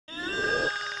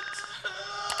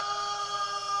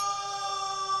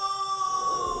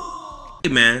Hey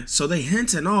man, so they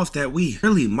hinting off that we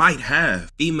really might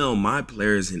have female my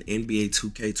players in NBA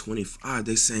 2K25.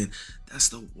 They saying that's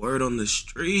the word on the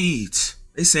streets.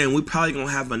 They saying we probably gonna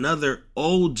have another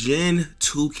old gen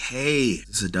 2K.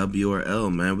 It's a W or L,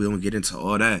 man. We don't get into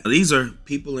all that. These are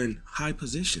people in high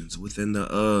positions within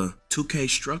the 2K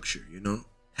structure, you know,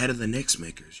 head of the Knicks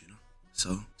makers, you know.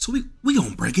 So we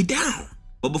gonna break it down.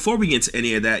 But before we get into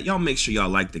any of that, y'all make sure y'all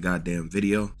like the goddamn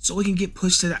video so we can get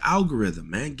pushed to the algorithm,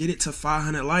 man. Get it to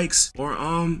 500 likes or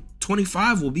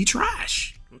 25 will be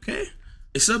trash, okay?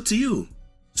 It's up to you.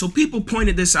 So people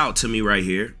pointed this out to me right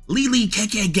here.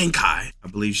 Genkai, I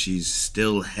believe she's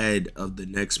still head of the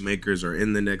Next Makers or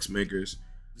in the Next Makers.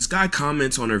 This guy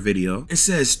comments on her video and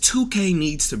says 2K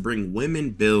needs to bring women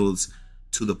builds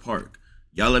to the park.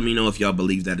 Y'all let me know if y'all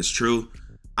believe that is true.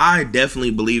 I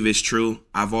definitely believe it's true.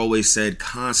 I've always said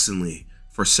constantly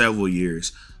for several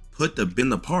years, put the in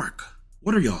the park.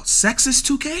 What are y'all, sexist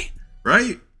 2K?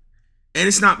 Right? And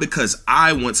it's not because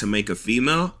I want to make a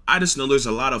female. I just know there's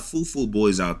a lot of foo-foo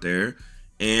boys out there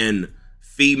and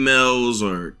females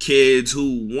or kids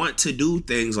who want to do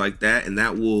things like that, and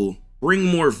that will bring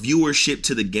more viewership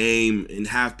to the game and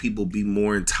have people be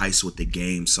more enticed with the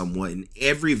game somewhat. In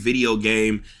every video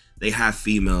game, they have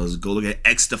females. Go look at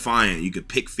X Defiant. You could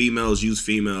pick females, use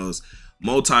females.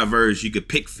 Multiverse, you could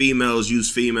pick females, use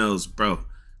females. Bro,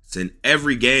 it's in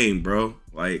every game, bro.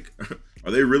 Like, are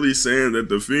they really saying that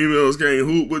the females can't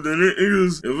hoop with the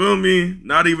niggas? You feel me?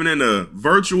 Not even in a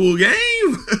virtual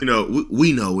game? You know,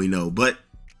 we know, but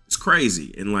it's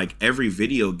crazy. In like every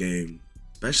video game,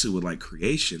 especially with like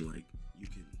creation, like you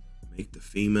can make the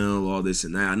female, all this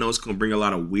and that. I know it's gonna bring a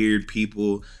lot of weird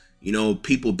people. You know,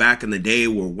 people back in the day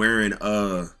were wearing,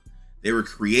 they were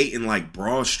creating like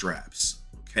bra straps,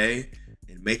 okay?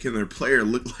 And making their player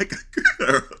look like a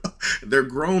girl. They're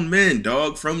grown men,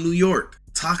 dog, from New York.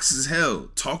 Toxic as hell,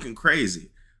 talking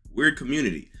crazy. Weird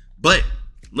community. But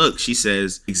look, she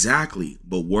says, exactly.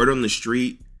 But word on the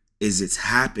street is it's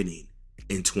happening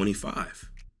in 25.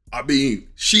 I mean,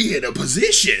 she in a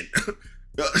position.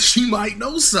 She might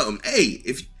know something. Hey,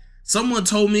 if someone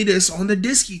told me this on the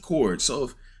Discord, so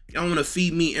if y'all want to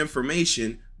feed me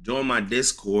information, join my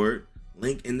Discord.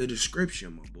 Link in the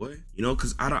description, my boy. You know,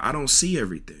 because I don't see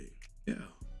everything. Yeah.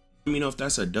 Let me know if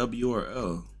that's a W or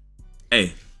L.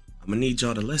 Hey, I'm going to need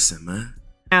y'all to listen, man.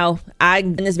 Now,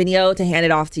 I'm in this video to hand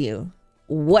it off to you.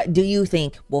 What do you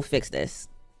think will fix this?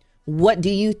 What do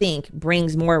you think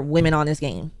brings more women on this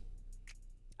game?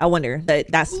 I wonder.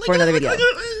 That's for another video.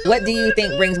 What do you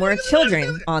think brings more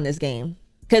children on this game?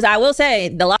 Because I will say,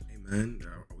 hey, man,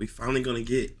 are we finally going to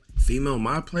get female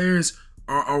my players,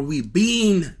 or are we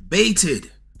being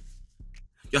baited?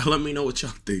 Y'all let me know what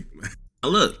y'all think, man. Now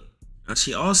look, now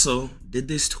she also did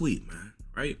this tweet, man,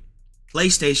 right?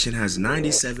 PlayStation has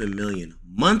 97 million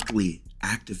monthly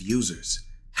active users.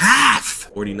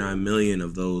 Half! 49 million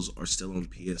of those are still on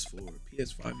PS4.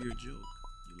 PS5, you're a joke.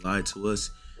 You lied to us.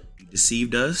 You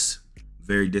deceived us.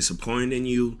 Very disappointed in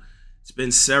you. It's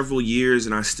been several years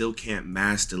and I still can't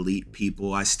mass delete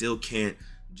people. I still can't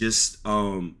just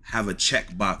have a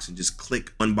checkbox and just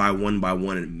click one by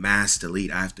one and mass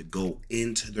delete. I have to go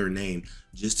into their name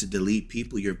just to delete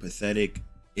people. You're pathetic.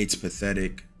 It's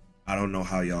pathetic. I don't know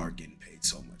how y'all are getting paid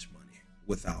so much money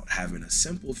without having a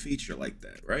simple feature like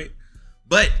that, right?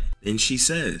 But then she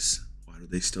says, why do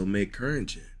they still make current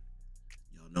gen?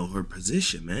 Y'all know her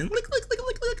position, man. Look.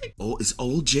 Oh, is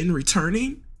old gen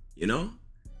returning? You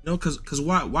know, cause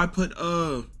why put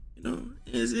you know,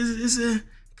 it's a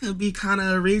could be kind of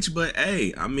a reach, but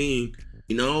hey, I mean,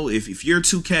 you know, if you're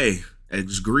 2K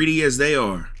as greedy as they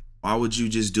are, why would you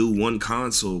just do one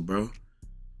console, bro?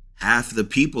 Half the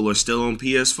people are still on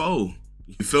PS4.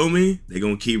 You feel me? They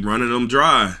gonna keep running them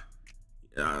dry.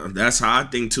 That's how I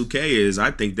think 2K is.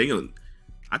 I think they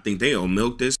gonna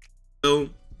milk this.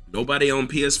 Nobody on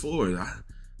PS4. I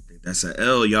think that's an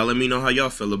L. Y'all let me know how y'all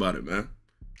feel about it, man.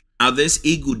 Now this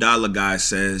Iguodala guy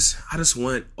says, I just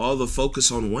want all the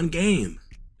focus on one game.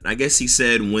 And I guess he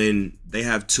said when they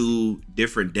have two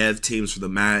different dev teams for the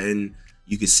Madden,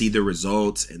 you can see the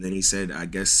results. And then he said, I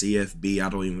guess CFB, I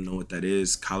don't even know what that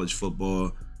is, college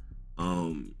football.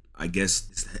 I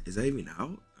guess, is that even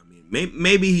out? I mean,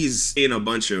 maybe he's seeing a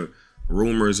bunch of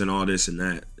rumors and all this and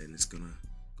that, and it's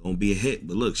gonna be a hit.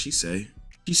 But look, she say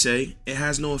it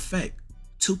has no effect.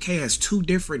 2K has two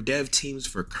different dev teams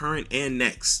for current and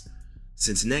next.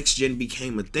 Since next gen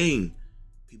became a thing,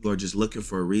 people are just looking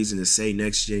for a reason to say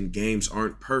next gen games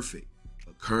aren't perfect,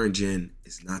 but current gen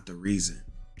is not the reason.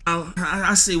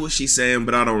 I see what she's saying,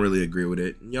 but I don't really agree with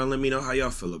it. Y'all let me know how y'all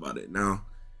feel about it. Now,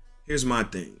 here's my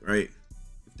thing, right?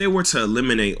 If they were to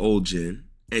eliminate old gen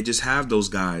and just have those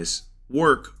guys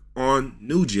work on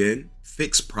new gen,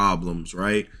 fix problems,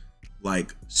 right?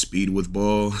 Like speed with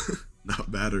ball,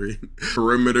 not battery,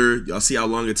 perimeter. Y'all see how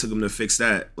long it took them to fix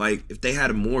that? Like if they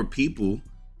had more people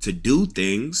to do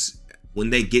things, when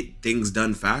they get things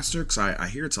done faster, because I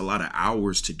hear it's a lot of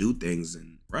hours to do things,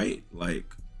 and right, like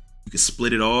you could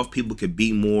split it off, people could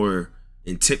be more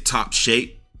in tip-top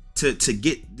shape to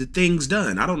get the things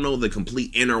done. I don't know the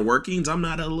complete inner workings. I'm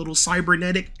not a little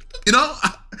cybernetic, you know.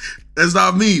 That's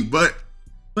not me, but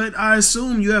I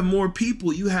assume you have more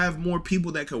people. You have more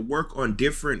people that can work on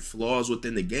different flaws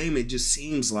within the game. It just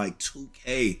seems like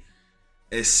 2K,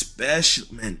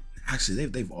 especially, man, actually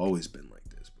they've always been like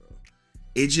this, bro.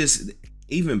 It just,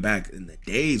 even back in the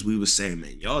days, we was saying,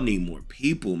 man, y'all need more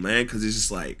people, man, because it's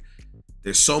just like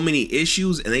there's so many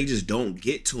issues and they just don't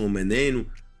get to them, and then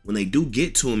when they do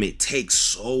get to them, it takes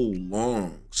so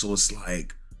long. So it's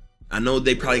like, I know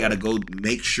they probably got to go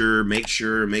make sure,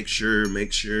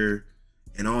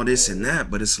 and all this and that,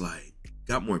 but it's like,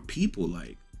 got more people,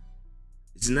 like,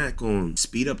 isn't that going to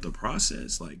speed up the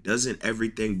process? Like, doesn't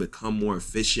everything become more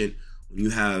efficient when you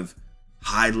have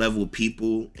high level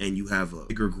people and you have a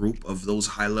bigger group of those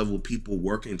high level people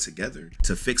working together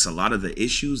to fix a lot of the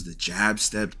issues, the jab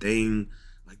step thing?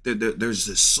 Like there's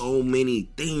just so many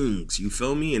things, you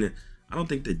feel me? And I don't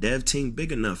think the dev team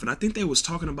big enough. And I think they was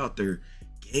talking about their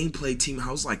gameplay team,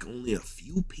 how it's like only a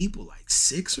few people, like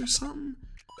 6 or something.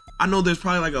 I know there's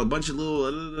probably like a bunch of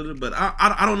little, but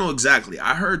I don't know exactly.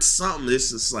 I heard something.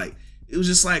 This is like, it was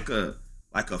just like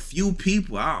a few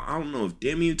people. I don't know if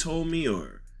Demi told me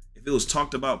or if it was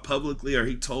talked about publicly or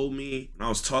he told me when I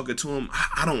was talking to him.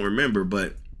 I don't remember,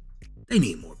 but they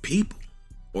need more people,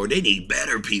 or they need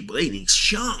better people. They need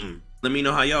something. Let me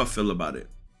know how y'all feel about it.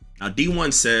 Now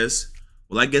D1 says,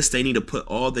 well, I guess they need to put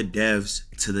all the devs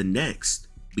to the next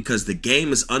because the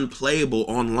game is unplayable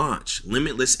on launch.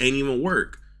 Limitless ain't even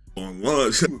work. On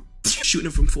launch, shooting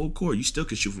it from full court, you still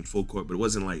can shoot from full court, but it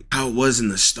wasn't like how it was in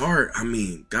the start. I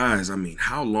mean, guys,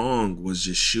 how long was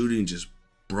just shooting just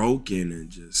broken and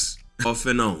just off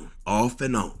and on?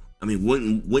 I mean,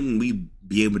 wouldn't we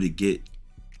be able to get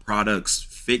products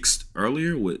fixed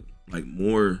earlier with like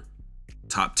more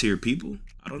top tier people?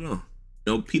 I don't know.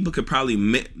 You know, people could probably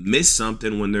miss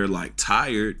something when they're like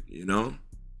tired, you know,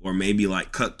 or maybe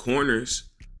like cut corners.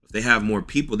 If they have more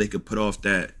people, they could put off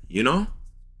that, you know.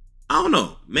 I don't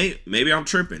know. Maybe I'm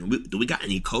tripping. Do we got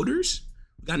any coders?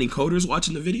 We got any coders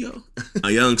watching the video?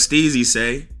 A young Steezy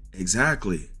say,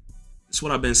 exactly. That's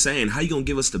what I've been saying. How you gonna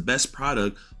give us the best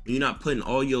product when you're not putting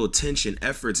all your attention,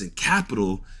 efforts, and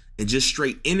capital and just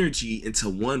straight energy into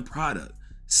one product?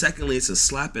 Secondly, it's a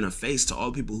slap in the face to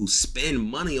all people who spend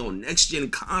money on next-gen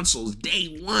consoles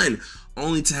day one,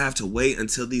 only to have to wait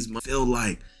until these feel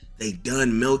like they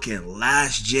done milking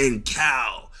last-gen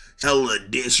cow. Hella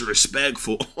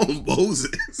disrespectful on Moses,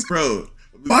 bro.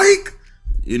 Mike,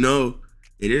 you know,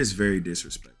 it is very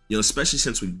disrespectful. You know, especially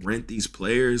since we rent these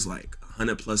players like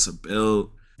 100+ a build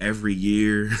every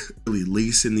year, really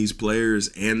leasing these players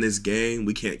and this game.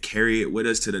 We can't carry it with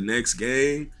us to the next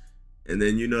game, and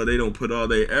then you know they don't put all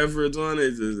their efforts on it.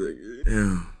 It's just like,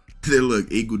 yeah. Then look,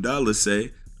 Iguodala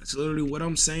say, that's literally what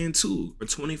I'm saying too. For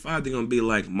 25, they're gonna be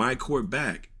like my court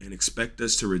back and expect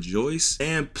us to rejoice.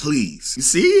 And please, you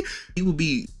see, he will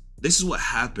be. This is what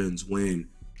happens when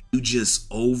you just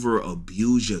over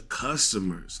abuse your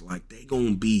customers. Like they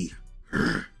gonna be,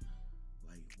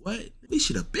 like what? We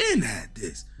should have been had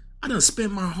this. I done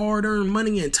spent my hard-earned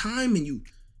money and time, and you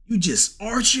just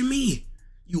arching me.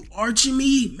 You arching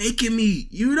me, making me,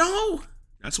 you know.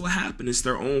 That's what happened. It's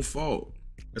their own fault.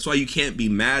 That's why you can't be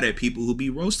mad at people who be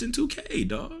roasting 2K,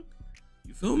 dog.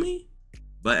 You feel me?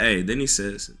 But hey, then he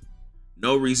says,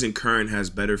 no reason current has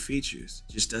better features.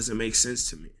 Just doesn't make sense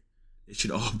to me. It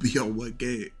should all be on one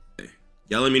game. Hey,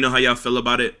 y'all let me know how y'all feel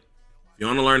about it. If you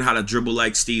want to learn how to dribble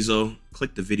like Steezo,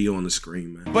 click the video on the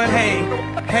screen, man. But hey,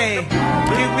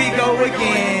 here we go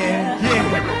again.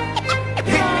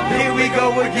 Yeah. Here we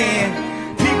go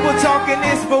again. People talking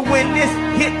this, but when this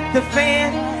hit the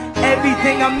fan,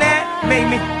 everything I'm at made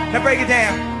me. Now break it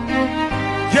down.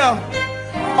 Yo,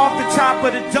 off the top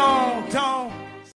of the dome.